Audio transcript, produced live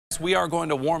we are going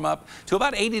to warm up to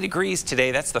about 80 degrees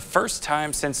today. That's the first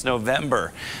time since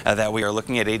November that we are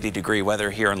looking at 80-degree weather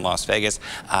here in Las Vegas.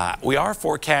 We are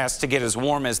forecast to get as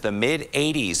warm as the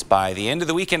mid-80s by the end of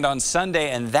the weekend on Sunday,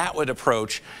 and that would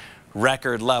approach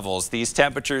record levels. These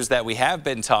temperatures that we have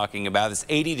been talking about, this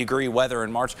 80-degree weather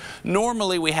in March,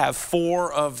 normally we have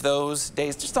 4 of those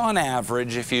days, just on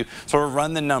average, if you sort of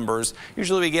run the numbers.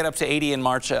 Usually we get up to 80 in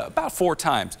March about 4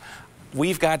 times.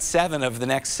 We've got 7 of the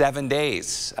next 7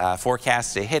 days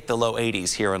forecast to hit the low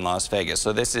 80s here in Las Vegas.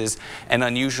 So this is an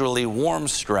unusually warm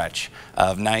stretch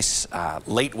of nice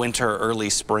late winter, early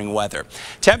spring weather.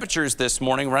 Temperatures this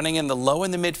morning running in the low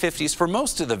and the mid 50s for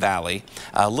most of the valley.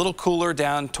 A little cooler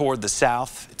down toward the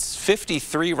south. It's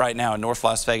 53 right now in North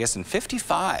Las Vegas and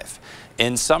 55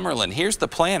 in Summerlin. Here's the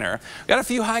planner. We've got a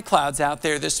few high clouds out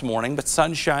there this morning, but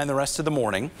sunshine the rest of the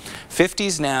morning.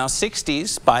 50s now,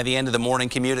 60s by the end of the morning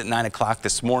commute at 9 o'clock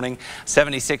this morning,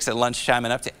 76 at lunchtime,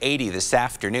 and up to 80 this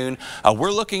afternoon.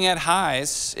 We're looking at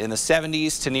highs in the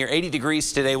 70s to near 80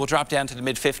 degrees today. We'll drop down to the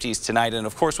mid 50s tonight. And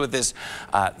of course, with this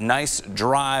nice,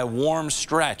 dry, warm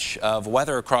stretch of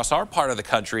weather across our part of the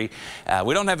country,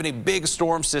 we don't have any big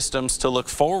storm systems to look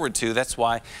forward to. That's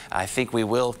why I think we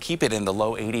will keep it in the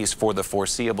low 80s for the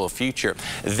foreseeable future.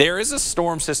 There is a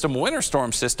storm system, winter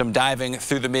storm system, diving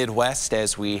through the Midwest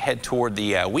as we head toward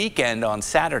the weekend on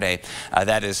Saturday.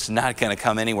 That is not going to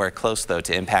come anywhere close, though,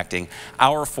 to impacting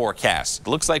our forecast.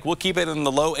 Looks like we'll keep it in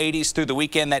the low 80s through the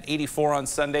weekend. That 84 on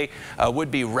Sunday would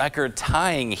be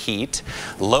record-tying heat.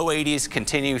 Low 80s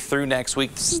continue through next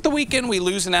week. This is the weekend we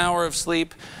lose an hour of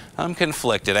sleep. I'm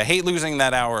conflicted. I hate losing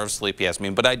that hour of sleep,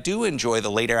 Yasmin, but I do enjoy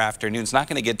the later afternoons. Not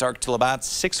going to get dark till about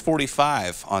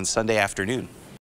 6:45 on Sunday afternoon.